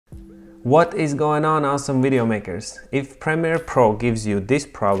What is going on, awesome video makers? If Premiere Pro gives you this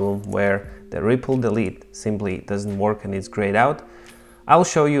problem where the ripple delete simply doesn't work and it's grayed out, I'll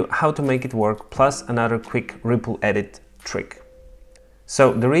show you how to make it work, plus another quick ripple edit trick.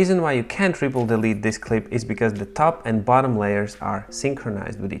 So the reason why you can't ripple delete this clip is because the top and bottom layers are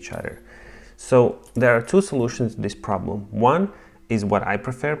synchronized with each other. So there are two solutions to this problem. One is what I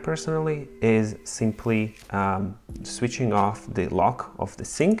prefer personally, is simply switching off the lock of the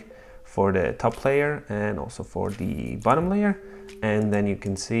sync for the top layer and also for the bottom layer, and then you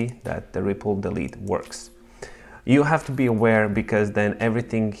can see that the ripple delete works. You have to be aware because then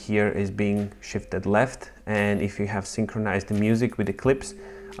everything here is being shifted left, and if you have synchronized the music with the clips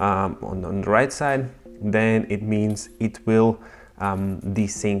on the right side, then it means it will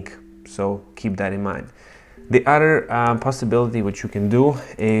desync, so keep that in mind. The other possibility which you can do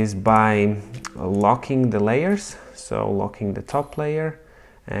is by locking the layers, so locking the top layer,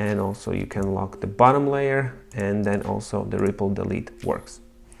 and also you can lock the bottom layer, and then also the ripple delete works.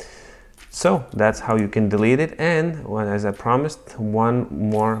 So that's how you can delete it. And as I promised, one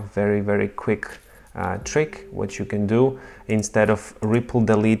more very quick trick what you can do. Instead of ripple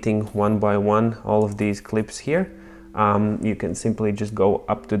deleting one by one all of these clips here, you can simply just go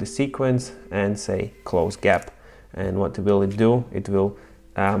up to the sequence and say close gap, and what will it do? It will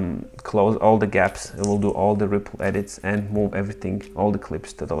close all the gaps. It will do all the ripple edits and move everything, all the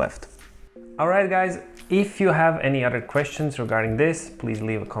clips to the left. Alright guys, if you have any other questions regarding this, please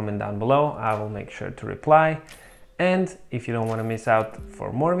leave a comment down below. I will make sure to reply. And if you don't want to miss out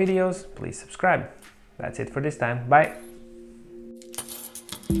for more videos, please subscribe. That's it for this time. Bye!